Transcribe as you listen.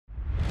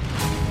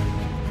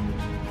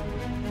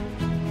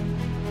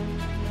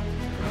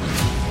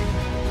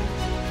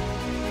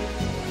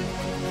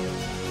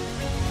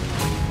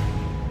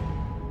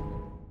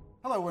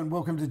Hello and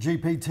welcome to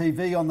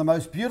GPTV on the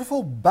most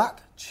beautiful but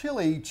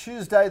chilly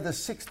Tuesday, the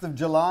 6th of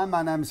July.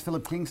 My name is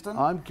Philip Kingston.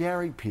 I'm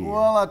Gary Pearce.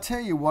 Well, I'll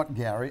tell you what,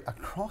 Gary,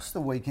 across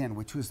the weekend,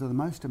 which was the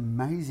most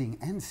amazing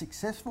and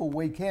successful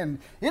weekend,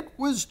 it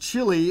was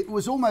chilly, it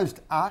was almost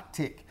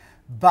Arctic.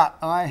 But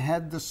I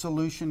had the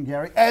solution,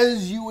 Gary,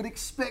 as you would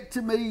expect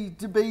me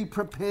to be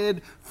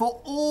prepared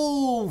for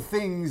all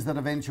things that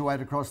eventuate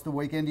across the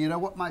weekend. You know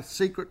what my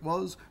secret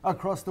was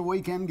across the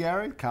weekend,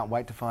 Gary? Can't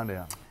wait to find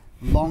out.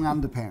 Long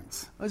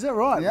underpants. Oh, is that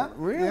right? Yeah.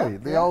 Really? Yeah,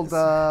 the yeah. old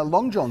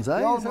long johns, eh?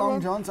 The old Is that long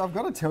right? johns. I've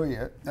got to tell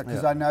you,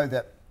 because Yeah. I know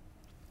that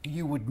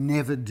you would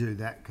never do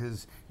that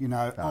because, you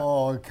know,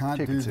 I can't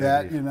Too do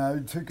that, conservative. you know,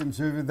 too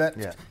conservative, that's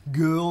Yeah.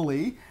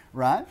 girly,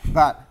 right?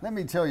 But let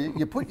me tell you,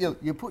 you put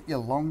your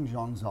long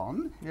johns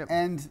on Yep.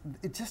 and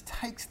it just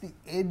takes the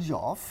edge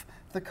off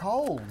the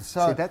cold.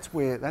 So See, that's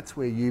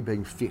where you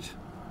being fit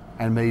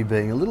and me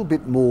being a little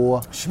bit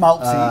more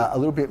Schmaltzy. a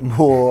little bit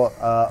more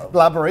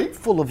blubbery.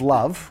 full of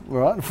love,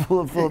 right? Full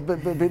of a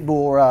bit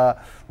more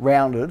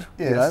rounded,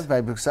 you know, Yes.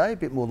 maybe say, a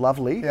bit more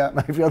lovely, Yeah.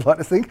 maybe I'd like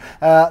to think.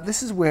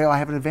 This is where I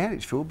have an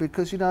advantage, Phil,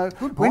 because, you know,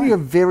 Good when point. you're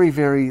very,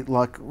 very,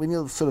 like, when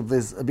you're sort of,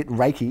 there's a bit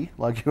rakey,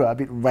 like you are a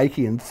bit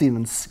rakey and thin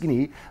and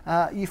skinny,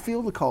 you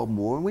feel the cold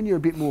more. And when you're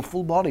a bit more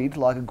full-bodied,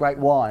 like a great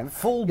wine,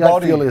 you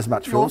don't feel it as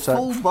much, Phil. You're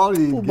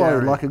full-bodied,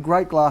 Gary. Like a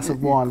great glass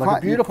of wine, like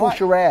a beautiful You're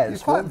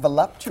Shiraz. quite Phil.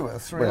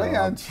 voluptuous, really, Well, I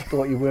aren't you?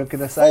 thought you weren't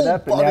going to say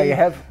that, but now you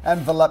have.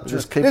 And voluptuous.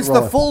 Just keep It's it the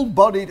rolling.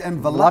 full-bodied and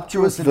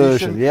voluptuous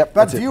version, edition. yep,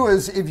 But that's it.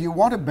 viewers, if you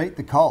want to beat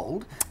the cold,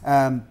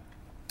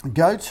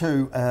 go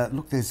to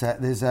look. There's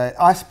a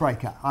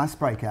Icebreaker.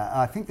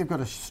 I think they've got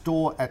a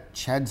store at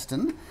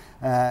Chadstone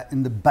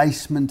in the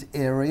basement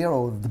area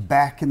or the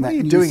back in What that are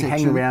you new doing section.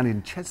 hanging around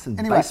in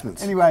Chadstone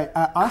basements? Anyway,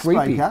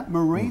 Icebreaker, Creepy.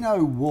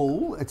 merino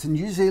wool. It's a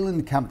New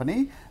Zealand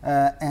company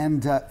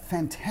and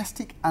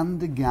fantastic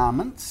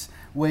undergarments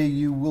where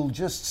you will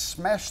just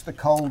smash the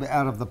cold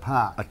out of the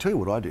park. I tell you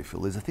what I do,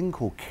 Phil. There's a thing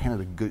called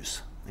Canada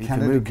Goose. You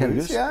Canada familiar with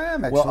Goose? Yeah, I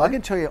am, Well, I actually.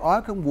 can tell you,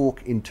 I can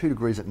walk in 2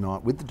 degrees at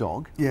night with the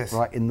dog. Yes.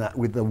 Right,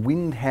 with the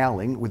wind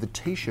howling, with a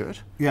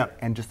t-shirt. Yeah.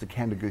 And just a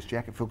Canada Goose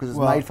jacket, Phil, because it's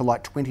Well, made for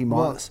like 20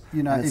 minus. Well,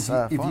 you know, and it's,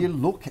 if fun. you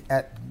look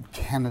at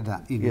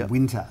Canada in Yeah.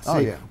 winter, Oh,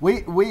 see, yeah.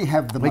 we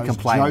have the We most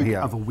complain joke here.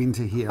 of a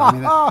winter here. I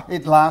mean,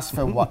 it lasts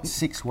for what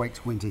 6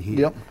 weeks winter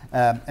here,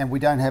 and we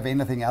don't have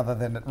anything other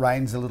than it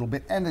rains a little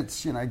bit, and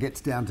it's gets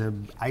down to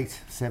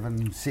 8,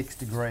 7, 6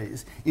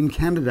 degrees in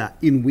Canada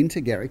in winter.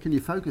 Gary, can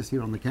you focus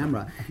here on the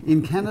camera?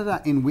 In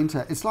Canada in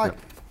winter, it's like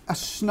a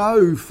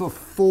snow for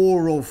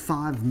 4 or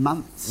 5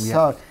 months. Yeah.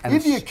 So And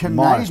if you're it's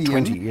minus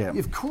Canadian, 20, yeah.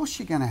 of course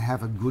you're going to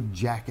have a good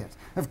jacket.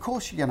 Of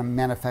course you're going to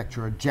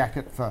manufacture a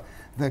jacket for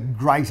the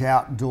great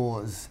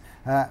outdoors.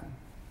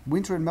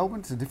 Winter in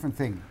Melbourne is a different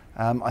thing.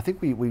 I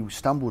think we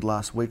stumbled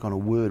last week on a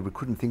word. We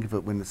couldn't think of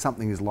it when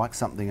something is like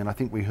something, and I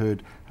think we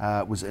heard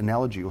was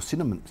analogy or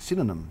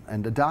synonym.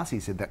 And Darcy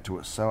said that to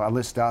us. So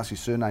unless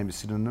Darcy's surname is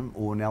synonym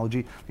or analogy,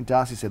 I think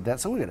Darcy said that.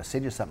 So we're going to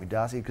send you something,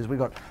 Darcy, because we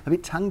got a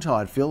bit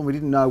tongue-tied, Phil, and we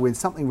didn't know when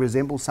something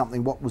resembles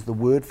something, what was the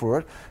word for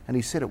it. And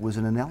he said it was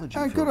an analogy.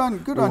 Oh, Phil,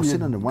 good on or you.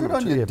 synonym, one Good of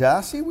on the you, two, yeah.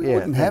 Darcy. We Yeah,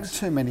 wouldn't have thanks.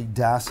 too many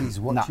Darcys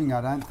watching,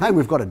 I don't think. Hey,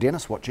 we've got a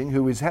Dennis watching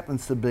who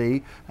happens to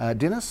be,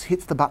 Dennis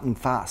hits the button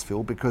fast,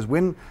 Phil, because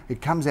when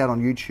it comes out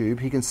on YouTube,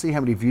 he can see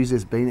how many views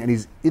there's been, and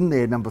he's in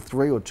there number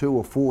 3 or 2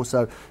 or 4,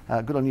 so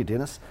good on you,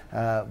 Dennis.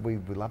 We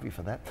love you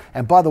for that.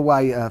 And by the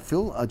way,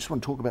 Phil, I just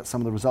want to talk about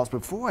some of the results, but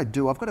before I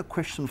do, I've got a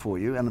question for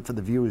you and for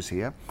the viewers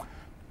here.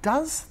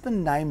 Does the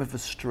name of a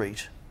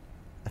street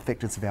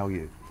affect its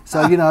value?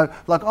 So,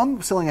 like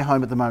I'm selling a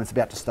home at the moment, it's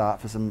about to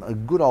start for a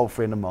good old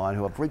friend of mine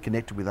who I've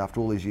reconnected with after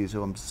all these years,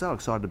 who I'm so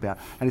excited about,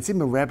 and it's in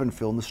Moorabbin,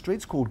 Phil, and the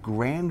street's called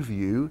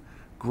Grandview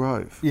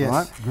Grove, Yes,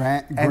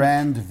 right?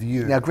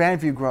 Grandview. Now,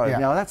 Grandview Grove. Yeah.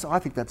 Now, I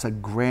think that's a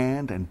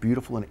grand and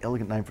beautiful and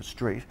elegant name for a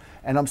street.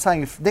 And I'm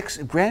saying if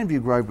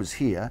Grandview Grove was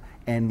here,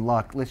 and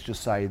like, let's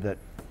just say that,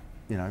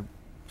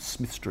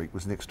 Smith Street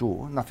was next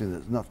door. Not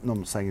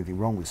I'm saying anything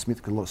wrong with Smith,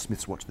 because a lot of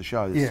Smiths watch the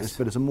show. Yes.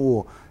 But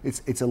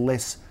it's a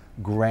less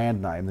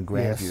grand name than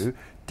Grandview. Yes.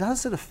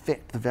 Does it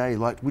affect the value?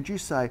 Like, would you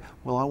say,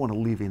 well, I want to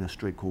live in a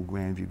street called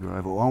Grandview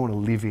Grove, or I want to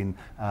live in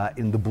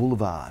the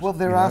Boulevard? Well,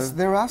 there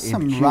are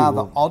some in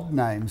rather Kew, odd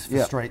names for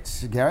Yeah.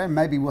 streets, Gary. And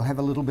maybe we'll have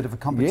a little bit of a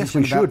Yes,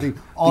 competition we about should. the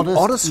The oddest,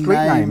 oddest street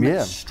name,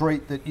 yeah.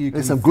 street that you can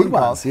There's some good think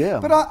ones, of. yeah.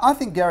 But I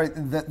think, Gary,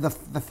 the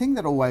thing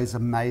that always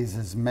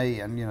amazes me,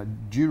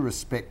 and due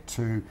respect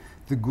to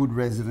the good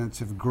residents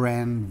of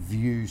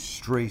Grandview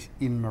Street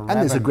in Moorabbin. And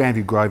there's a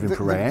Grandview Grove in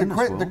Prahran as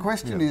well. The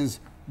question Yeah. is,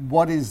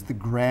 what is the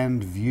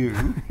grand view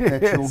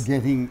that Yes. you're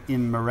getting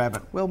in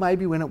Moorabbin? Well,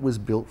 maybe when it was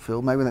built,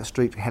 Phil, maybe when that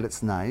street had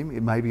its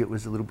name, maybe it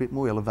was a little bit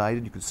more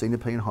elevated. You could see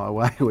Nepean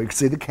Highway, or you could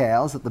see the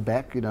cows at the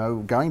back,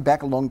 going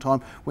back a long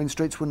time when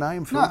streets were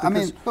named, Phil. No, I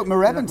mean, look,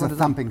 Moorabbin's a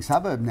thumping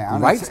suburb now.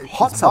 and Great, it's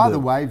hot By suburb. the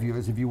way,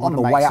 viewers, if you want On to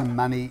the make way some up.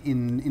 money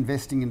in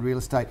investing in real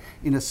estate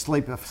in a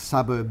sleeper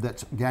suburb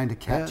that's going to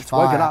catch it's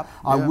fire, woken up,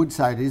 I yeah. would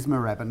say it is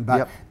Moorabbin.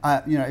 But,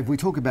 Yep. if we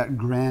talk about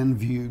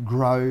Grandview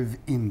Grove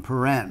in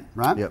Prahran,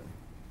 right? Yep.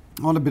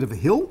 on a bit of a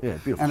hill. Yeah,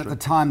 beautiful and at the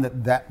time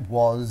that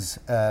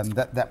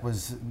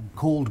was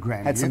called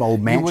Grandview, Had some old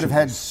you would have had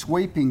mansions.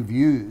 sweeping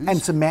views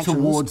And some mansions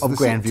towards of the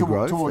Grandview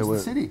Grove towards that the were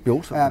city.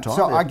 built at the time,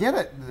 So yeah. I get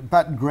it,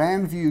 but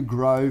Grandview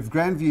Grove,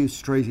 Grandview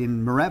Street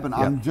in Moorabbin,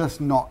 I'm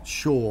just not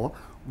sure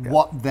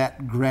what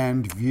that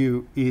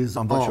Grandview is.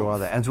 I'm not sure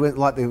either. And it's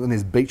when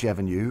there's Beach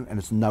Avenue and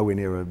it's nowhere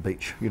near a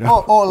beach, you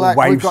know. Or like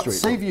Wave we've got Street.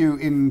 Seaview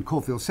in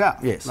Caulfield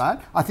South, Yes. right?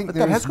 I think But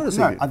there that is has got a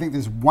Seaview. I think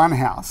there's one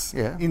house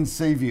Yeah. in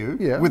Seaview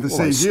Yeah, with a well,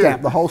 they sea view.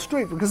 stamped the whole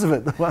street because of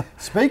it.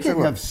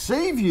 Speaking of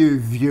Seaview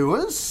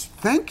viewers,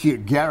 thank you,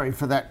 Gary,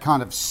 for that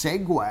kind of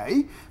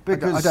segue.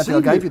 Because I don't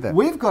think I gave you that.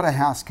 We've got a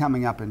house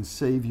coming up in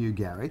Seaview,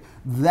 Gary,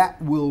 that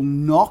will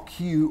knock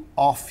you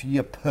off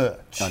your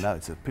perch. I know,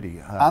 it's a pretty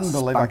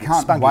Unbelievable.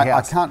 spunky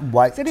house. I can't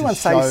wait Does anyone to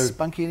say show...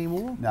 spunky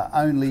anymore? No,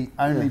 only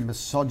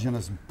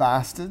misogynist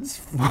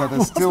bastards that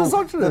are still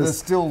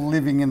misogynist?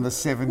 Living in the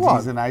 70s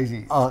What? and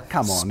 80s. Oh,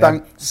 come on.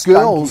 Spunk- Now.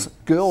 spunky.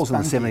 Girls in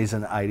the Spunky. 70s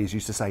and 80s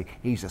used to say,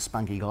 he's a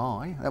spunky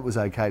guy. That was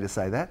okay to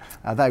say that.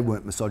 They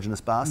weren't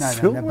misogynist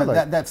bastards. No, were but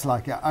they? that's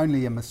like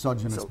only a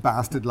misogynist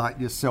bastard like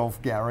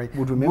yourself, Gary.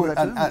 Would remember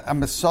that term? a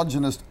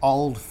misogynist,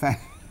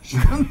 old-fashioned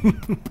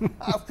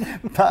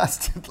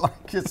bastard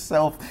like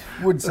yourself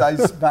would say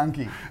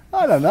spunky.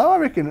 I don't know. I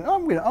reckon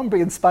I'm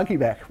bringing spunky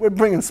back. We're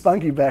bringing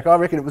spunky back. I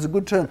reckon it was a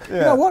good term. You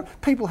know what?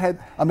 People had.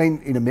 I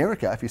mean, in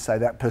America, if you say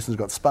that person's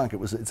got spunk,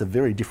 it's a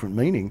very different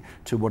meaning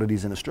to what it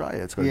is in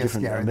Australia. It's got a Yes,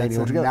 different Gary, meaning that's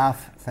altogether.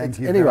 enough. Thank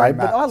you Anyway, very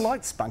but I much.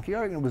 liked spunky.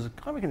 I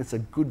reckon it's a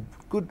good,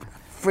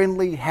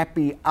 friendly,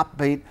 happy,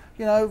 upbeat.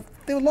 You know,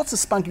 there were lots of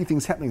spunky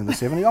things happening in the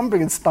 70s. I'm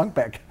bringing spunk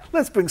back.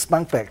 Let's bring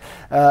spunk back.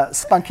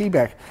 Spunky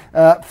back.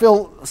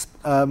 Phil,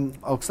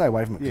 I'll stay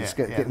away from it. It's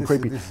getting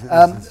creepy. This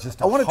is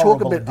just a I want to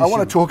talk a horrible bit. I want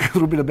to addition. talk a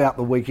little bit about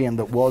the weekend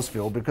that was,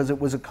 Phil, because it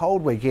was a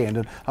cold weekend,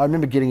 and I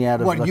remember getting out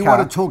of What, the you car.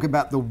 want to talk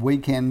about the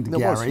weekend, There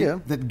was, Gary, yeah.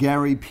 that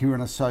Gary Pure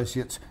and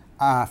Associates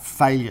are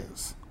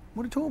failures?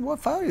 What are you talking? What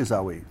failures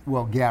are we?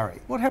 Well, Gary,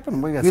 What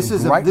happened? We got this some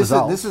is great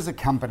results. this is a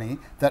company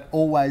that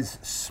always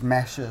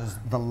smashes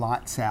the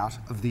lights out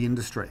of the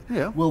industry.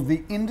 Yeah. Well,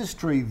 the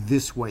industry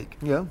this week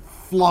Yeah.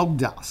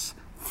 flogged us.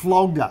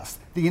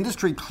 The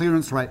industry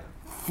clearance rate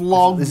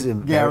flogged This is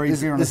Gary this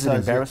Pure and is an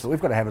Associates. embarrassment.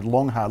 We've got to have a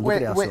long, hard look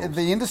at ourselves.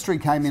 The industry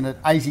came in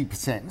at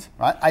 80%,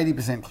 right?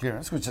 80%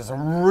 clearance, which is a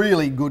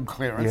really good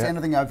clearance. Yeah.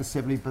 Anything over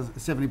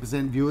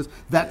 70% viewers,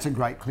 that's a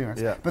great clearance.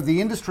 Yeah. But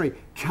the industry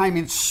came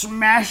in,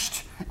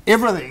 smashed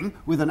everything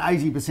with an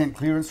 80%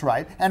 clearance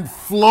rate and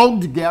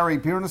flogged Gary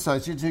Pure and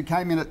Associates, who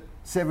came in at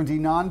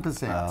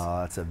 79%.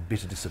 Oh, it's a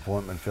bitter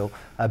disappointment, Phil.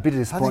 A bitter I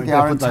disappointment.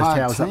 think our Put those entire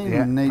towers up team there.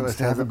 Put needs those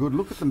to have towers a up. good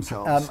look at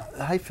themselves.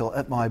 Hey Phil,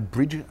 at my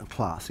bridge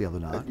class the other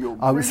night, Your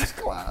I was bridge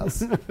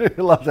class.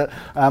 I love that.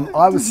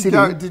 I was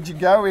sitting. Did you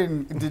go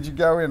in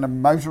a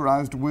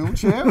motorised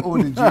wheelchair, or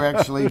did you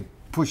actually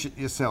push it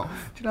yourself?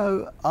 Do you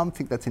know, I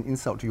think that's an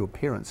insult to your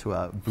parents who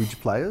are bridge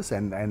players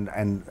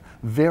and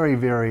very,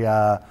 very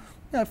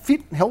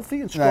fit, healthy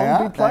and strong are,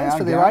 bridge players they are,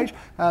 for their Gary.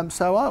 age.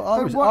 So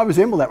I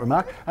resemble that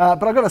remark.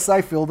 But I've got to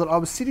say, Phil, that I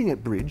was sitting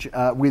at bridge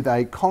with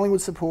a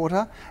Collingwood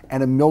supporter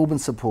and a Melbourne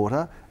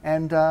supporter,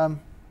 and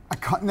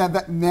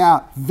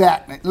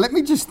Let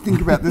me just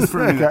think about this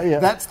for a minute. Okay, yeah.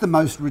 That's the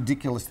most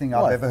ridiculous thing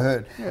I've What? ever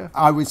heard. Yeah.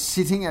 I was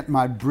sitting at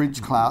my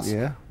bridge class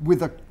Yeah.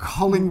 with a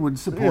Collingwood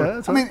supporter. Yeah,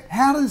 that's I mean,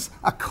 how does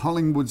a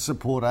Collingwood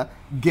supporter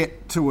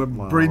get to a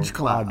bridge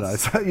class? I know.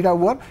 So, you know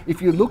what?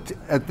 If you looked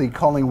at the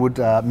Collingwood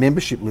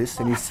membership list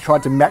and you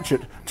tried to match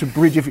it to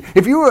Bridge,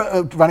 if you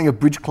were running a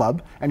bridge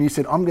club and you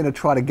said, I'm going to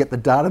try to get the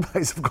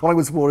database of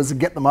Collingwood supporters and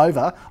get them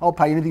over, I'll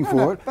pay anything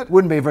for it. But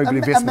Wouldn't be a very good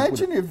investment.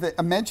 would it?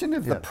 Imagine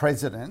if the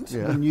president,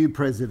 the new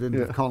president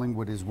of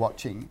Collingwood, is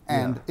watching,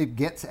 and it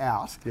gets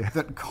out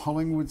that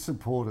Collingwood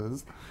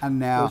supporters are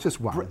now Well, it's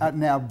just one. are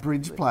now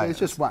bridge players. It's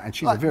just one, and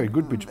she's a very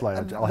good bridge player.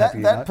 I'll That- have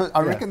you that know. per-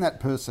 I reckon that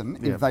person,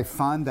 if they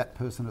find that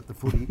person at the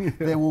footy,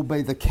 there will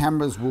be the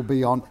cameras will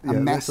be on a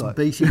mass that's right.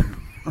 beating.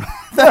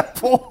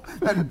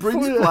 that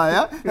bridge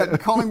player, that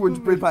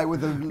Collingwood bridge player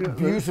with a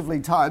beautifully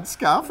tied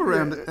scarf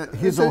around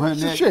his or her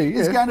neck,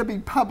 is going to be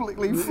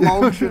publicly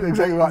flogged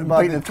Exactly right.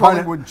 by Beaten the and thrown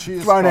Collingwood cheer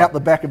thrown squad. out the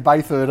back of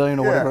Bay 13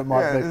 or whatever it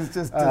might be. It's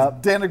just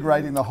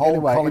denigrating the whole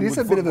Anyway, Collingwood it is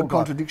a bit of a football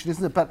club. contradiction,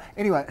 isn't it? But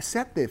anyway, I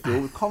sat there,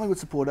 Phil, with Collingwood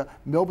supporter,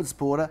 Melbourne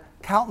supporter,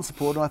 Carlton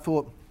supporter, and I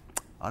thought,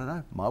 I don't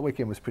know, my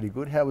weekend was pretty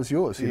good. How was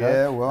yours? You Yeah,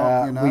 know?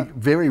 well, you know.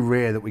 very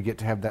rare that we get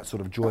to have that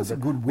sort of joy. That's a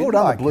But good win well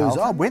done, by the Blues.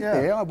 Carlton, I went yeah.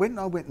 there. I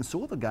went and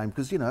saw the game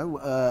because, you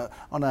know,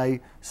 on a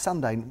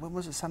Sunday, when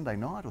was it, Sunday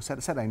night or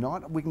Saturday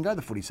night? We can go to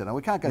the footy Saturday.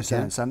 We can't go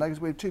Saturday and Sunday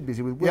because we're too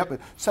busy with work. Yep. But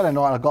Saturday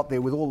night I got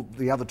there with all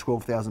the other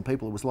 12,000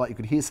 people. It was like you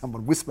could hear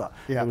someone whisper.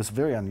 Yeah. It was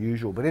very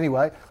unusual. But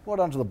anyway, well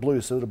done to the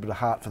Blues. A little bit of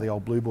heart for the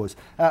old Blue Boys.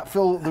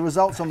 Phil, the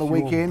results on the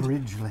Pure weekend.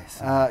 bridge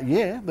lesson.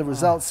 The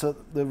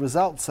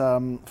results,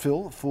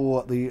 Phil,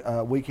 for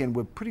the weekend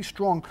were pretty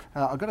strong.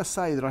 I've got to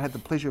say that I had the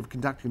pleasure of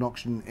conducting an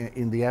auction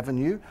in the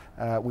Avenue,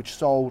 which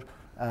sold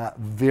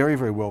very,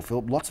 very well,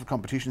 Phil. Lots of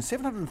competition.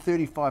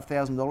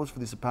 $735,000 for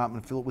this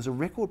apartment, Phil. It was a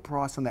record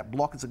price on that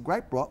block. It's a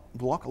great block.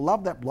 I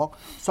love that block.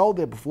 Sold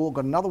there before.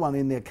 Got another one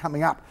in there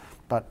coming up.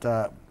 But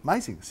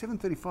amazing,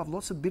 735,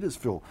 lots of bidders,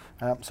 Phil.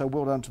 So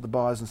well done to the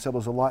buyers and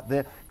sellers alike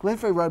there.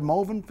 Glenferrie Road,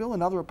 Malvern, Phil,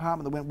 another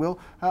apartment that went well.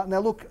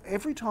 Now look,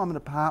 every time an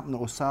apartment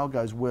or sale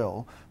goes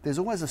well, there's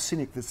always a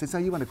cynic that says, "Oh,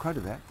 you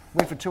underquoted that.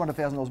 Went for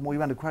 $200,000 more.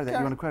 You underquoted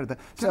that. You underquoted that."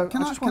 So I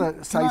just want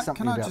to say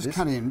something about this. Can I just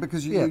cut in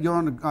because you're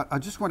on? I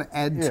just want to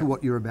add to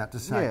what you're about to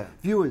say,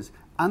 viewers.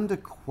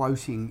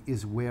 Underquoting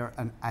is where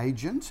an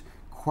agent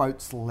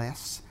quotes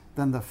less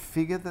than the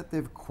figure that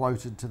they've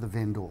quoted to the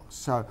vendor.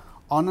 So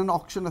on an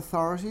auction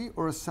authority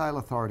or a sale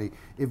authority,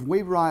 if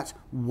we write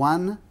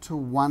 1 to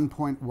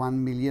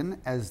 1.1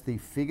 million as the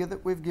figure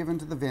that we've given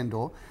to the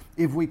vendor,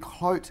 if we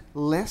quote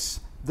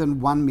less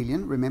than 1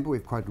 million, remember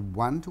we've quoted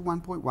 1 to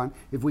 1.1,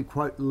 if we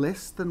quote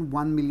less than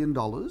 $1 million,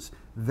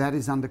 that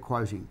is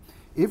underquoting.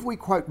 If we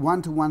quote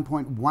 1 to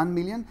 1.1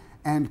 million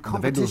and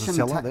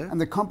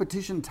the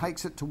competition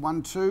takes it to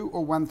 1.2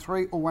 or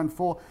 1.3 or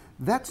 1.4,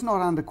 that's not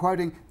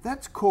underquoting,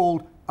 that's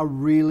called a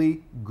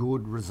really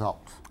good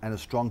result. And a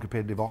strong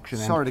competitive auction.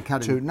 Sorry to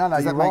cut in. No,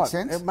 Does you're that make right.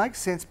 sense? It makes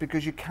sense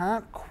because you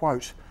can't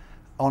quote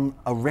on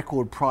a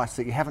record price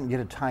that you haven't yet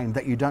attained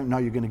that you don't know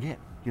you're going to get.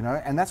 You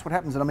know, and that's what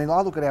happens. And I mean, I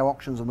look at our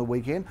auctions on the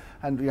weekend,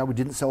 and we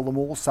didn't sell them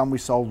all. Some we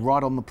sold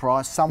right on the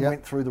price. Some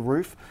went through the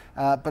roof.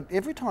 But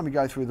every time you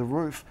go through the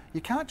roof,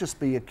 you can't just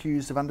be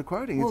accused of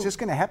underquoting. It's just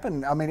going to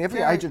happen. I mean,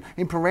 every agent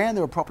in Paran,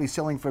 they were properly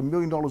selling for $1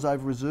 million over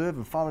reserve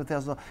and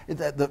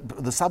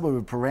 $500,000. The suburb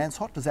of Paran's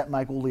hot. Does that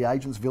make all the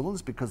agents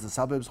villains because the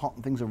suburb's hot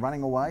and things are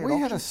running away? We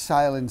had a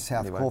sale in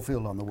South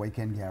Caulfield on the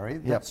weekend, Gary,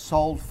 that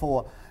sold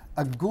for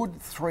a good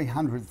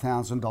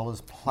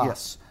 $300,000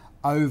 plus.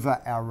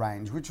 Over our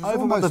range, which was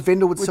over almost, what the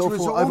vendor would sell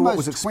for, over what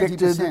was expected.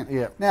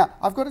 20%. Now,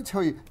 I've got to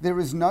tell you, there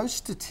is no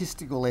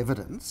statistical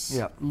evidence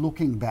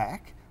looking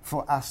back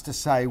for us to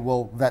say,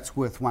 well, that's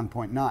worth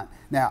 1.9.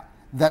 Now,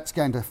 that's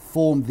going to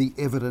form the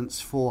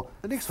evidence for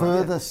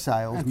further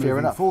sales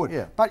moving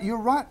forward. But you're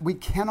right, we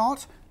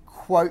cannot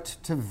quote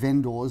to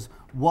vendors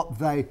what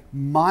they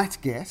might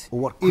get,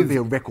 or what could be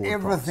a record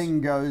everything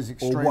goes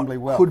extremely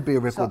well. Could be a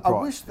record price. I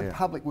wish the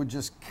public would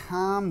just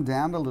calm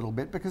down a little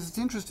bit because it's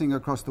interesting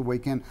across the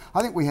weekend.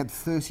 I think we had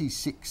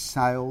 36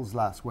 sales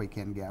last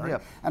weekend, Gary,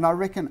 and I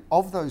reckon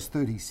of those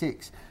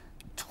 36,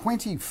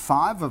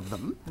 25 of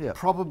them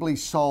probably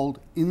sold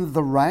in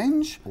the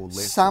range, or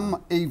less,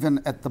 some even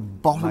at the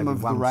bottom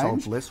of the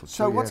range.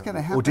 So what's going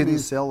to happen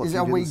is are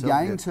we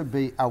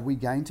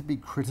going to be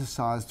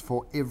criticised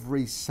for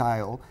every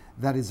sale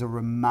that is a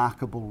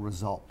remarkable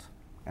result?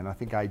 And I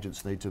think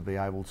agents need to be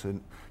able to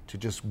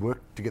just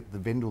work to get the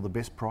vendor the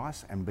best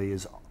price and be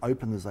as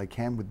open as they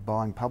can with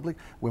buying public.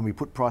 When we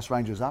put price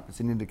ranges up, it's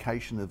an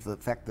indication of the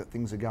fact that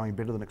things are going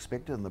better than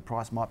expected and the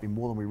price might be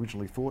more than we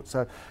originally thought.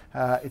 So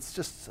it's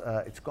just,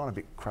 it's gone a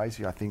bit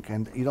crazy, I think.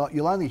 And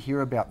you'll only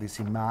hear about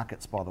this in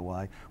markets, by the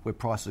way, where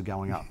prices are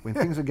going up. When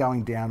things are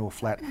going down or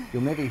flat,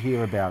 you'll never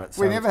hear about it.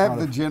 So we never have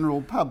the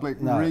general public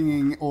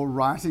ringing or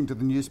writing to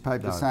the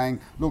newspaper saying,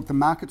 look, the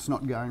market's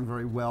not going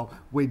very well.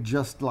 We'd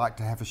just like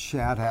to have a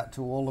shout out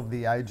to all of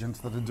the agents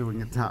that are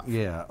doing it tough.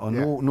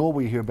 Nor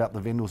we hear about the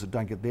vendors that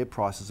don't get their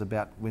prices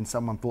about when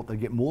someone thought they'd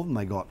get more than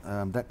they got.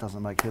 That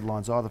doesn't make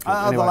headlines either.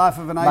 Anyway, the life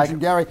of an agent,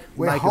 Gary.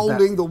 We're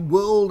holding the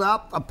world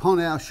up upon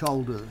our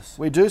shoulders.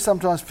 We do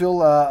sometimes, Phil.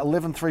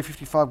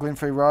 11355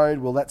 Glenferrie Road.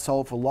 Well, that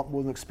sold for a lot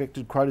more than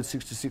expected. Quoted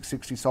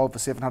 6660, sold for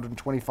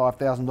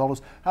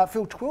 $725,000.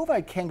 Phil,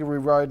 128 Kangaroo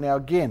Road. Now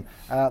again,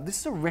 this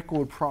is a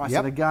record price,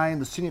 and again,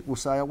 the cynic will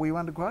say, "Oh, well, you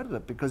underquoted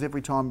it," because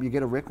every time you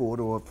get a record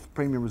or a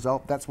premium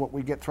result, that's what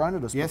we get thrown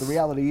at us. But the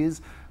reality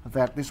is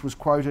that this was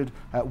quoted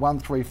at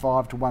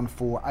 135 to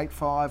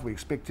 1485. We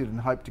expected and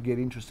hoped to get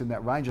interest in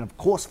that range, and of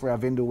course for our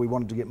vendor we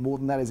wanted to get more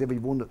than that, as every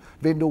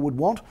vendor would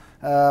want.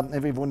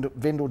 Every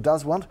vendor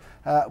does want.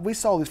 We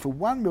sold this for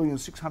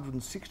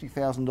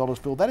 $1,660,000,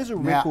 Phil. That is a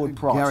record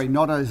price. Gary,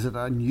 not is it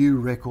a new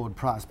record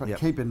price, but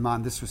keep in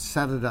mind this was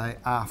Saturday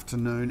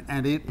afternoon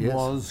and it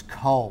was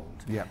cold.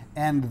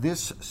 And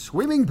this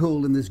swimming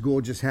pool in this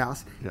gorgeous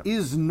house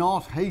is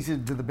not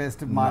heated to the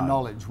best of my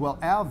knowledge. Well,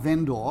 our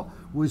vendor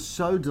was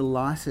so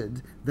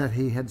delighted that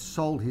he had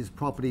sold his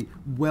property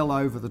well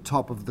over the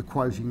top of the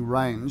quoting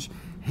range.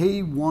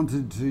 He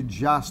wanted to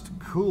just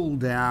cool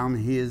down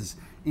his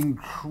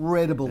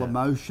incredible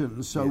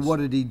emotions. So what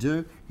did he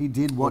do? He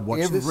did what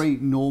every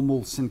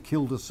normal St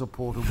Kilda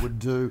supporter would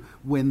do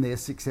when they're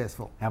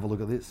successful. Have a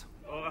look at this.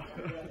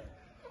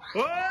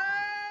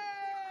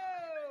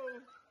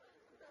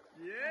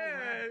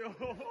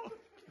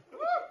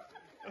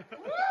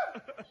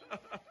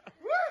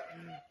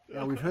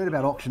 Now, we've heard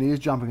about auctioneers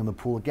jumping in the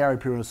pool. At Gary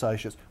Peer and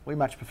Associates, we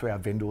much prefer our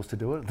vendors to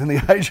do it than the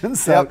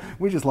agents. So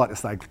we just like to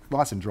stay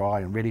nice and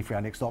dry and ready for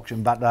our next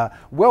auction. But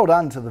well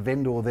done to the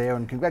vendor there,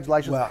 and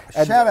congratulations. Well,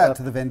 shout out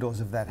to the vendors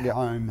of that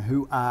home,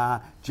 who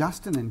are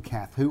Justin and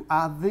Kath, who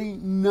are the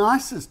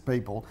nicest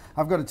people.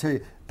 I've got to tell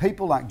you,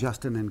 people like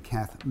Justin and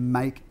Kath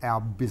make our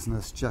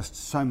business just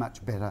so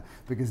much better,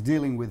 because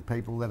dealing with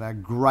people that are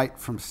great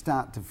from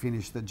start to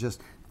finish, that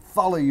just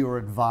follow your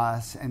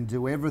advice and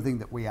do everything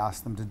that we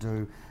ask them to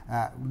do,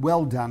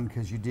 well done,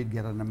 because you did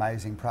get an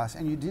amazing price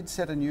and you did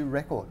set a new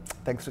record.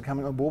 Thanks for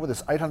coming on board with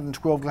us.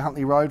 812 Glen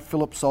Huntly Road.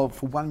 Philip sold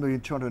for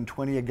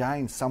 $1,220,000.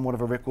 Again, somewhat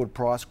of a record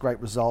price. Great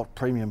result,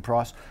 premium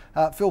price.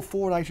 Phil,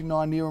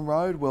 489 Neeram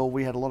Road. Well,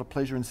 we had a lot of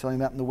pleasure in selling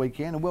that in the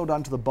weekend, and well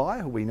done to the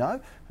buyer who we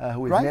know,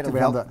 who we've met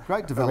around the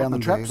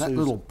traps. That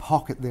little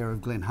pocket there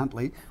of Glen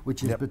Huntly,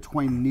 which is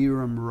between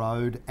Neeram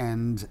Road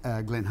and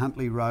Glen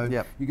Huntly Road.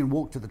 Yep. You can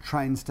walk to the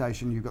train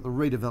station. You've got the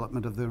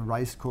redevelopment of the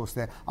race course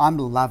there. I'm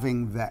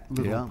loving that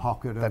little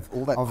pocket of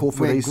all that of Caulfield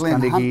where East, Glen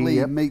Huntly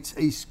yep. meets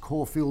East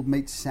Caulfield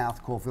meets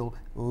South Caulfield.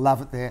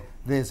 Love it there.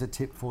 There's a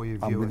tip for you,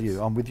 viewers.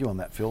 I'm with you on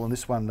that, Phil. And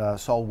this one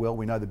sold well.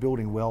 We know the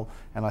building well,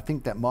 and I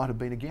think that might have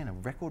been again a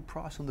record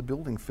price on the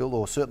building, Phil,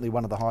 or certainly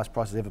one of the highest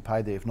prices ever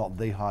paid there, if not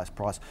the highest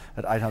price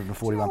at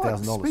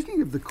 $841,000.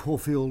 Speaking of the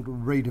Caulfield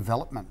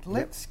redevelopment,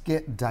 let's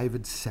get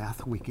David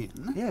Southwick in.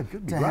 Yeah,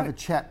 good. To have a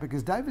chat,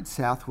 because David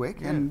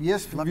Southwick, and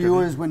yes,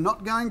 viewers, we're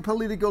not going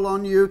political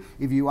on you.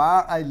 If you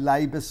are a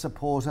Labor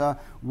supporter,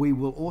 we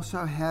will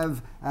also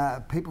have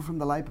people from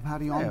the Labor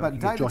Party on. But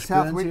David Josh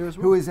Southwick, well,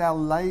 who is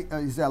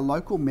our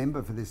local member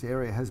for this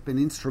area, has been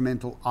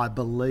instrumental, I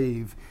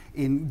believe,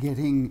 in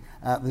getting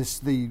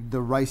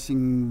the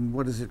racing,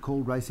 what is it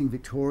called, Racing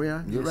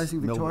Victoria? Yes,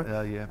 Racing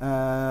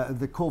Victoria?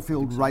 The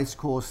Caulfield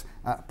Racecourse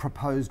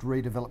proposed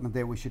redevelopment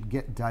there. We should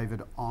get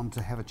David on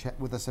to have a chat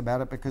with us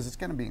about it, because it's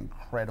going to be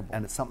incredible.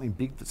 And it's something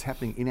big that's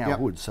happening in our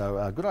hood.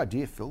 So good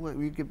idea, Phil.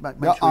 Make sure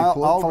you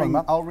call him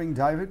up. I'll ring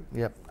David.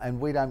 Yep. And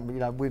we don't,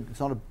 it's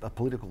not a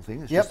political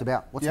thing. It's just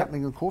about what's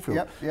happening in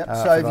Caulfield.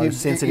 So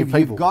if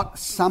you've got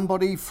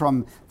somebody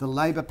from the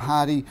Labor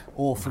Party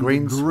or from the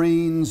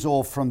Greens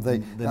or from the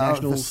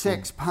National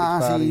Sex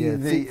Party,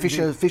 the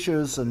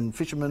Fishers and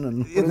Fishermen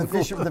and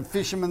the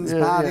Fishermen's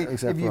Party.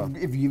 Exactly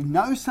if you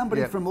know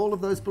somebody from all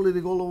of those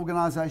political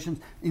organisations,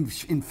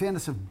 in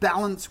fairness of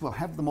balance, we'll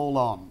have them all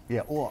on.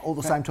 Yeah, all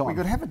the same time. We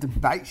could have a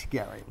debate,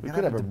 Gary. We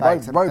could have a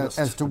debate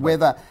as to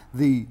whether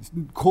the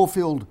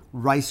Caulfield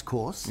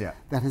Racecourse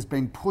that has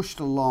been pushed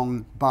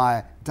along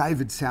by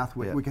David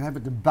Southwick, we can have a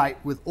debate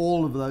with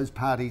all of those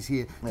parties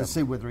here to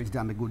see whether he's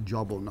done a good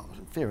job or not.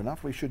 Fair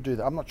enough, we should do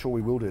that. I'm not sure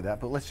we will do that,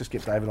 but let's just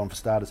get David on for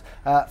starters.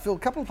 Phil, a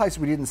couple of places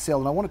we didn't sell,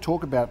 and I want to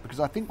talk about it because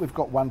I think we've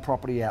got one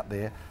property out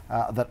there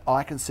that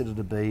I consider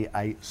to be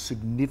a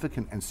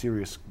significant and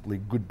seriously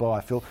good buy,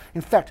 Phil.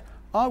 In fact,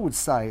 I would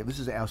say this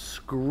is our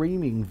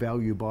screaming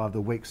value buy of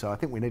the week, so I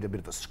think we need a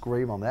bit of a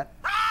scream on that.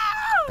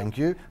 Thank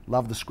you.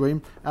 Love the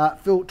scream.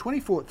 Phil,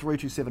 24 at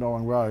 327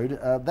 Orang Road.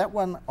 That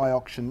one I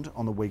auctioned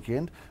on the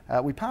weekend.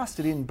 We passed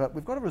it in, but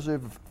we've got a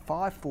reserve of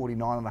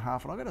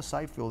 $549.5. And I've got to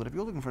say, Phil, that if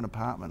you're looking for an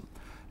apartment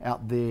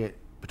out there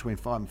between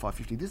 $5 and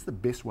 $550, this is the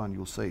best one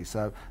you'll see.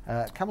 So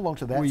come along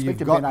to that. Well, you've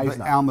got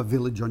the Alma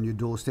Village on your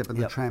doorstep and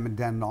the tram and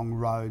Dandenong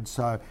Road.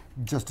 So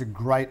just a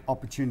great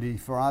opportunity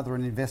for either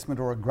an investment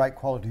or a great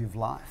quality of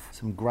life.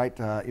 Some great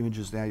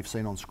images now you've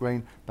seen on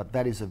screen, but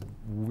that is a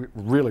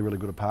really, really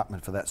good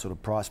apartment for that sort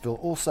of price, Phil.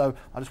 Also,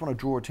 I just want to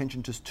draw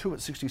attention to 2 at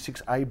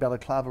 66A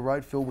Balaclava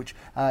Road, Phil, which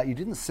you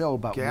didn't sell,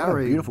 but Gary,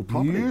 what a beautiful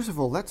property.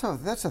 Beautiful. That's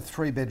a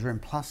 3-bedroom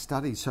plus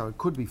study, so it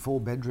could be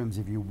 4 bedrooms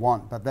if you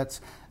want. But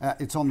that's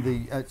it's on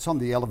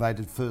the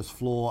elevated first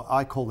floor.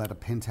 I call that a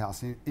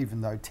penthouse,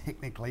 even though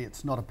technically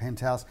it's not a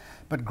penthouse.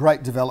 But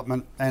great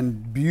development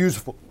and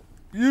beautiful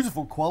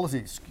quality.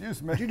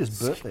 Excuse me. Did you just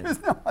burp there?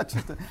 No, I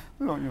just a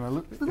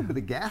little bit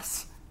of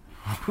gas.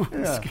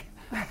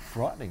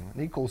 Frightening.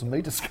 And he calls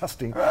me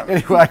disgusting.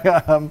 Anyway,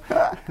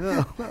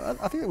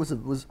 I think it was a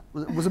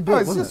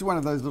burp. It's just one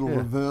of those little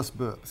reverse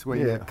burps where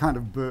you kind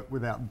of burp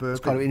without burping. It's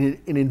kind of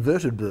an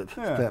inverted burp,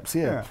 perhaps.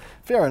 Yeah.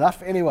 Fair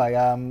enough. Anyway,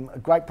 a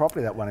great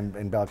property, that one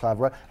in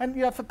Balaclava Road. And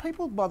for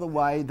people, by the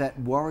way, that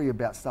worry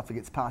about stuff that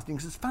gets passed in,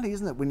 because it's funny,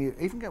 isn't it? When you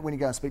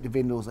go and speak to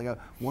vendors, they go,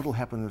 "What'll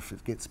happen if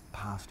it gets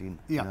passed in?"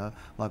 Yeah. You know,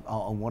 like,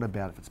 "Oh, what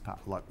about if it's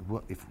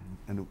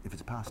if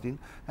it's passed in?"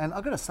 And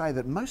I've got to say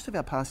that most of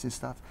our passed in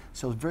stuff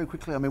sells very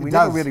quickly. I mean, we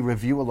never really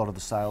review a lot of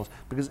the sales,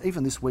 because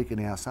even this week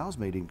in our sales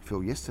meeting,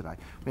 Phil, yesterday,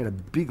 we had a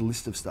big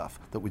list of stuff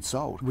that we'd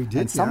sold. We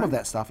did, and some of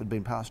that stuff had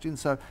been passed in.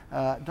 So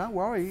don't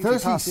worry.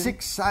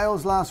 36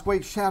 sales last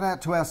week. Shout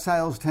out to our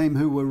sales team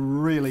who were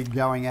really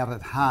going at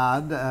it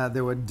hard.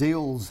 There were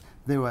deals.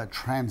 There were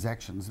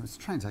transactions.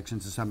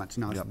 Transactions are so much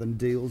nicer than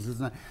deals,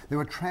 isn't it? There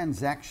were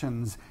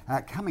transactions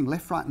coming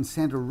left, right and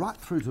centre, right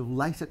through to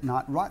late at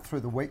night, right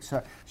through the week.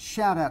 So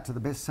shout out to the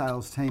best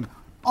sales team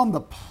on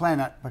the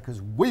planet,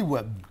 because we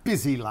were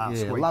busy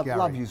last week.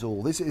 Love yous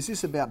all. Is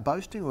this about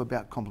boasting or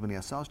about complimenting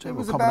our sales team? It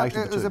was or a combination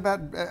of the two?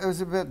 It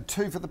was about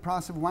 2 for the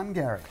price of 1,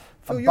 Gary.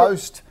 Phil, a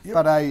boast,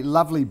 but a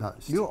lovely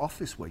boast. You're off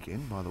this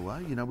weekend, by the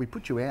way. You know, we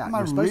put you out. Am I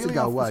You're supposed really to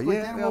go off away. This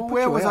weekend? Yeah, well,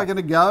 where was I going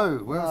to go?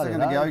 Where was I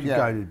going to go,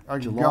 Gary? I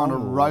could go on a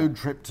road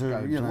trip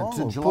to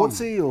Geelong, or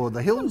Portsea or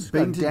the Hills. I've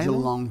been to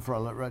Geelong for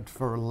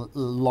a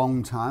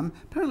long time.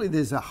 Apparently,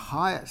 there's a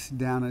Hyatt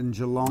down in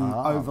Geelong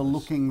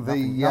overlooking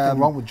nothing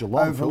wrong with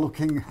Geelong,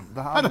 overlooking overlooking.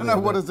 I don't know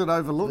what is it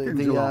overlooking.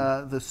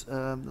 Geelong? The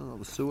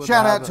sewer.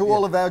 Shout out to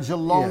all of our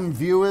Geelong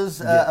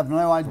viewers. I've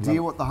no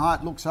idea what the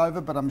height looks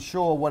over, but I'm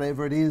sure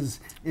whatever it is,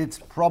 it's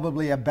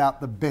probably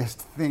about the best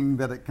thing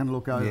that it can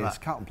look over. Yes,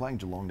 Carlton playing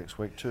Geelong next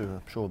week too.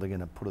 I'm sure they're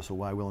going to put us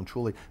away well and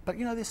truly. But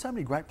you know, there's so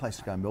many great places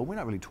to go in Melbourne. We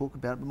don't really talk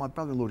about it, but my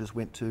brother-in-law just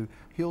went to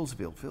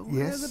Hillsville, Phil.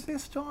 Yes. Yeah, the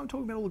best time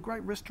talking about all the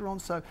great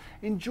restaurants. So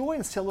enjoy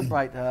and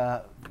celebrate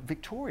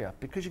Victoria,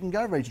 because you can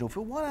go regional,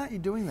 Phil. Why aren't you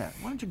doing that?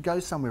 Why don't you go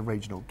somewhere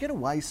regional? Get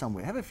away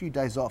somewhere. Have a few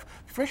days off.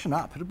 Freshen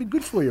up. It'll be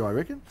good for you, I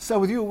reckon. So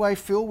with you away,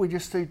 Phil, we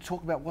just need to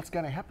talk about what's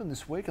going to happen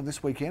this week and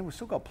this weekend. We've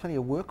still got plenty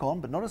of work on,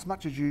 but not as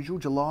much as usual.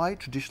 July,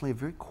 traditionally a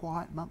very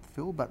quiet month,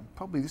 Phil, but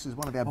probably this is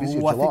one of our busiest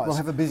Julys. I think we'll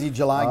have a busy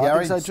July,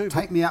 Gary. I think so too.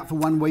 Take me out for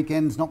one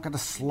weekend's not going to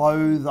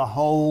slow the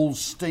whole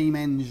steam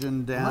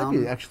engine down.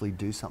 Maybe actually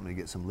do something to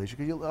get some leisure,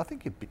 because I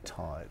think you're a bit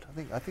tired.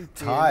 I think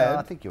tired. Yeah, no,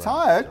 I think you're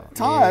tired.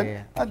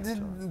 Yeah, I did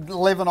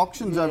 11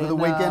 auctions over the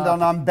weekend,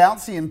 and I'm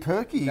bouncy and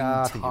perky.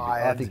 Tired.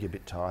 I think you're a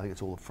bit tired. I think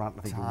it's all the front.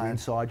 I think you're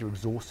inside. You're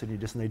exhausted. You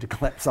just need to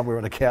collapse somewhere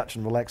on a couch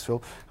and relax,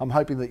 Phil. I'm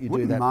hoping that you do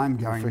that. Wouldn't mind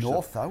going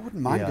north though.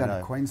 Wouldn't mind going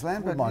to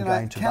Queensland. Wouldn't but mind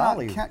going to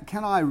Bali.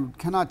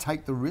 Can I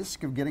take the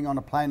risk of getting on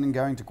a plane and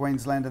going to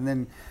Queensland, and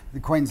then the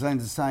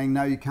Queenslanders saying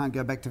no, you can't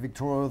go back to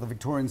Victoria, or the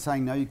Victorians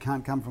saying no, you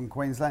can't come from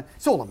Queensland?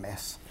 It's all a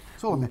mess.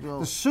 Well,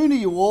 the sooner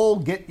you all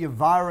get your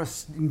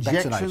virus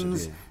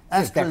injections,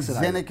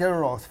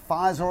 AstraZeneca or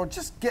Pfizer, or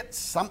just get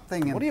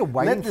something and what are you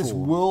waiting let this for?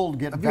 world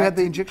get Have back. you had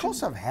the injection? Of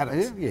course I've had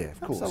it. Yeah, of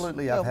course.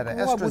 Absolutely, I've had it.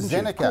 Why wouldn't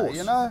AstraZeneca,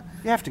 you know.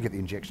 You have to get the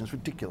injection. It's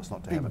ridiculous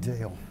not to have it. Big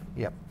deal.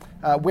 Yep.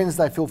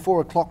 Wednesday, Phil,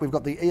 4 o'clock, we've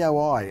got the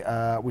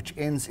EOI, which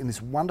ends in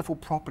this wonderful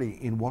property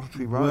in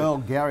Wattle Road. Well,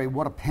 Gary,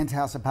 what a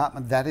penthouse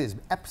apartment that is.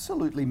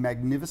 Absolutely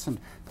magnificent.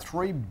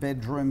 3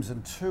 bedrooms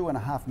and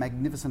 2.5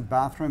 magnificent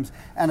bathrooms,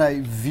 and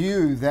a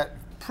view that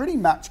pretty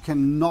much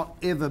cannot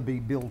ever be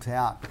built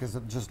out because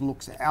it just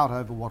looks out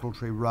over Wattle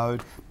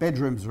Road.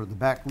 Bedrooms are at the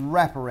back,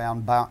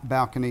 wrap-around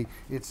balcony.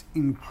 It's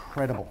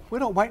incredible. We're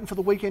not waiting for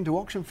the weekend to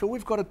auction, Phil.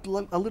 We've got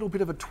a little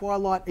bit of a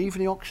twilight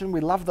evening auction. We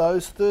love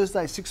those.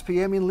 Thursday, 6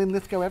 p.m. in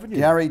Linlithgow Avenue.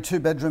 Gary,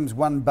 2 bedrooms,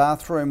 1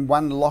 bathroom,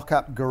 1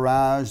 lock-up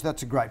garage.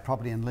 That's a great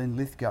property in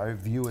Linlithgow.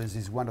 Viewers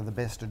is one of the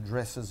best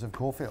addresses of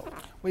Caulfield.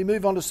 We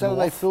move on to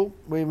Saturday,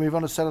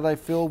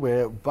 Phil.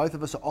 Where both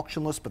of us are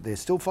auctionless, but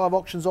there's still 5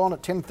 auctions on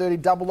at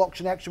 10:30. Double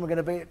auction action. We're going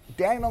to be at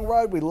Dandenong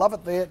Road. We love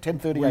it there at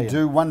 10:30 a.m. We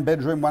do 1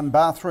 bedroom, 1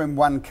 bathroom,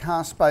 1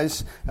 car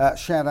space.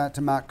 Shout out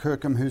to Mark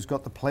Kirkham, who's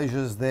got the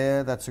pleasures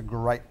there. That's a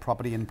great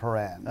property in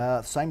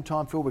Paran. Same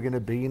time, Phil, we're going to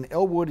be in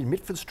Elwood in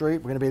Mitford Street.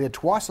 We're going to be there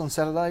twice on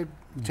Saturday.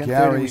 10:30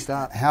 Gary, we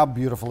start. How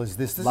beautiful is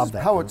this? This Love is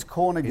that, Poets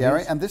Corner,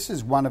 Gary, is. and this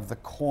is one of the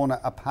corner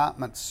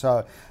apartments.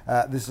 So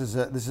this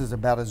is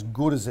about as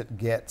good as it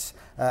gets.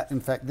 In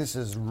fact, this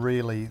is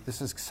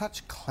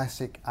such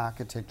classic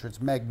architecture. It's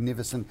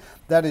magnificent.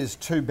 That is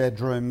 2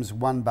 bedrooms,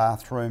 1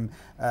 bathroom,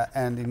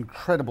 and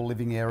incredible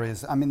living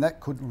areas. I mean, that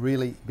could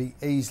really be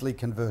easily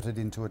converted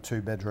into a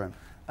 2-bedroom.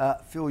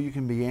 Phil, you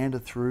can meander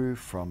through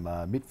from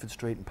Mitford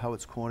Street and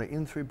Poets Corner,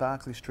 in through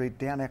Barclay Street,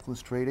 down Ackland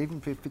Street, even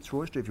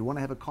Fitzroy Street if you want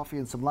to have a coffee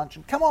and some lunch.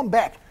 And come on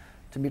back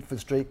to Mitford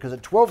Street, because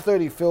at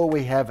 12:30, Phil,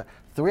 we have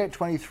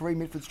 323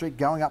 Mitford Street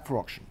going up for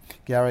auction.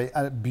 Gary,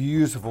 a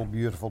beautiful,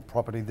 beautiful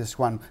property. This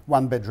one,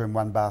 1 bedroom,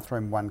 1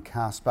 bathroom, 1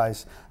 car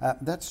space.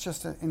 That's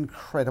just an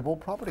incredible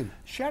property.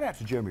 Shout out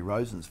to Jeremy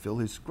Rosens, Phil,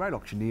 who's a great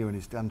auctioneer and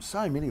he's done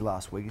so many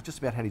last week. He's just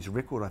about had his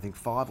record, I think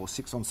 5 or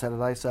 6 on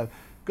Saturday. So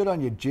good on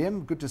you,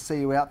 Jim. Good to see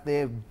you out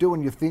there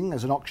doing your thing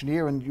as an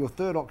auctioneer. And your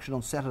 3rd auction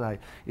on Saturday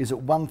is at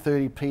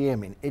 1:30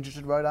 p.m. in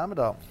Edgerton Road,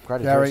 Armidale.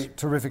 Great address. Gary,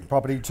 terrific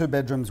property. 2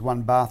 bedrooms,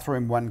 1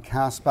 bathroom, 1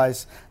 car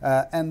space.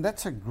 And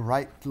that's a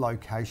great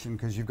location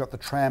because you've got the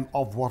tram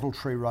of Wattle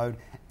Road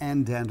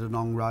and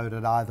Dandenong Road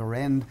at either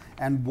end,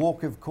 and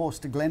walk, of course,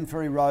 to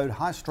Glenferrie Road,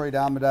 High Street,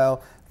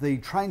 Armidale, the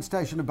train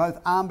station of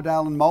both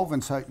Armidale and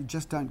Malvern, so you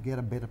just don't get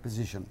a better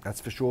position. That's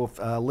for sure.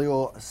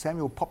 Leo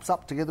Samuel pops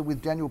up together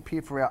with Daniel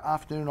Peer for our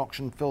afternoon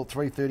auction, Phil,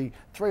 3:30,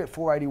 3 at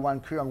 481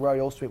 Kooyong Road,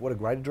 Elsmere. What a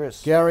great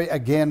address. Gary,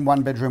 again,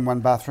 1 bedroom,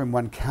 1 bathroom,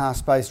 1 car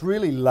space.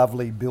 Really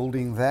lovely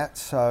building that,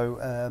 so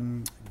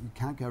you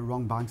can't go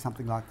wrong buying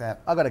something like that.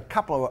 I've got a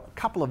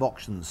couple of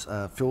auctions,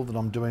 Phil, that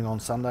I'm doing on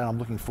Sunday, and I'm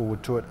looking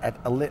forward to it.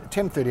 At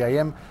 10:30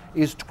 a.m.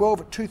 is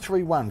 12 at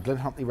 231 Glen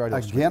Huntly Road.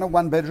 Again, a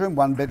 1 bedroom,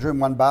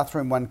 1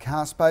 bathroom, 1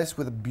 car space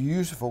with a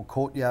beautiful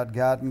courtyard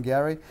garden,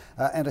 Gary,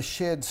 and a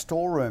shared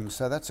storeroom.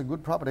 So that's a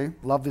good property.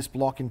 Love this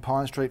block in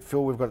Pine Street,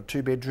 Phil. We've got a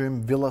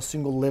 2-bedroom villa,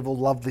 single level.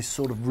 Love this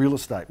sort of real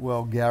estate.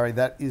 Well, Gary,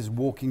 that is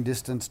walking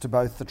distance to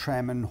both the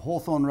tram in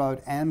Hawthorne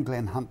Road and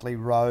Glen Huntly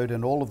Road,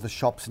 and all of the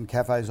shops and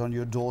cafes on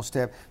your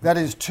doorstep. That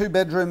is 2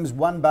 bedrooms,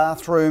 1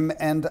 bathroom,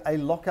 and a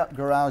lock-up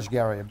garage,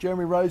 Gary.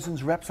 Jeremy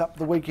Rosens wraps up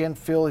the weekend,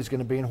 Phil. He's going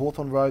to be in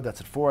Hawthorne Road. That's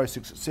at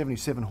 406 at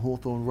 77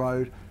 Hawthorne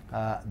Road.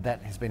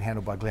 That has been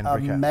handled by Glenn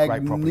Bricker. A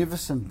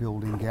magnificent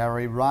building,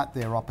 Gary, right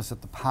there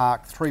opposite the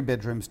park. 3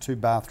 bedrooms, 2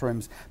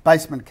 bathrooms,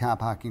 basement car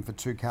parking for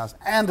 2 cars,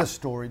 and a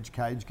storage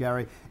cage,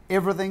 Gary.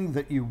 Everything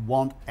that you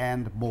want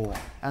and more.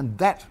 And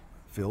that,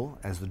 Phil,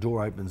 as the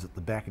door opens at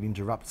the back and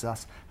interrupts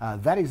us.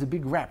 That is a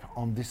big wrap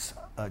on this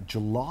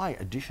July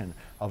edition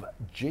of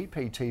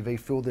GPTV.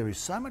 Phil, there is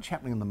so much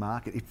happening in the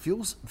market. It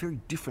feels very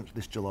different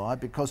this July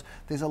because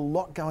there's a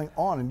lot going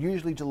on, and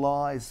usually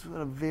July is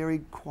sort of very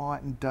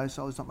quiet and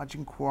docile. There's not much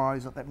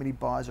inquiries, not that many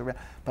buyers around.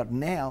 But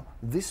now,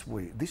 this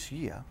week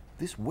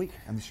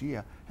and this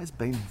year has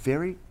been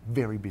very,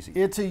 very busy.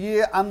 It's a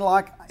year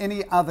unlike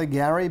any other,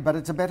 Gary, but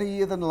it's a better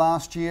year than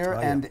last year.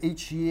 And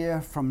each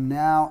year from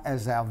now,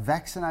 as our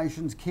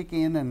vaccinations kick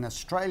in and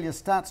Australia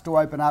starts to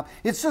open up,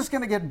 it's just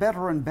going to get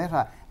better and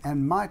better.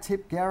 And my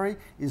tip, Gary,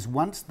 is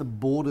once the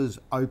borders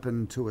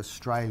open to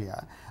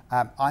Australia,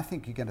 I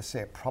think you're going to see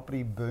a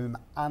property boom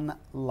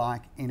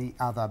unlike any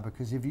other,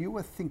 because if you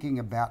were thinking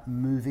about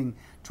moving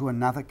to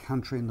another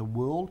country in the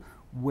world,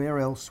 where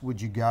else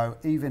would you go?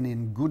 Even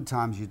in good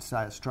times, you'd say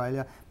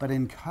Australia, but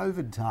in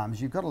COVID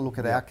times, you've got to look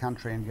at our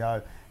country and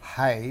go,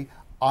 hey,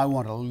 I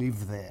want to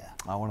live there.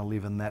 I want to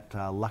live in that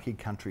lucky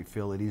country,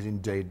 Phil. It is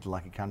indeed a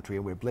lucky country,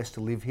 and we're blessed to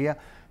live here.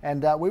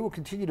 And we will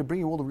continue to bring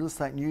you all the real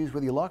estate news,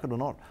 whether you like it or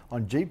not,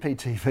 on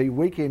GPTV,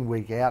 week in,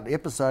 week out.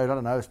 Episode, I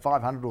don't know,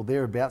 500 or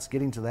thereabouts,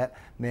 getting to that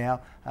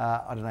now.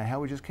 I don't know how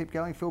we just keep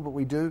going, Phil, but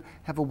we do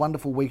have a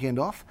wonderful weekend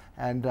off,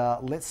 and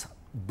let's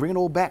bring it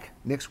all back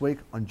next week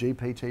on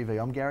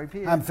GPTV. I'm Gary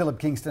Pearce. I'm Philip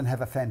Kingston.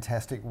 Have a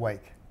fantastic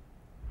week.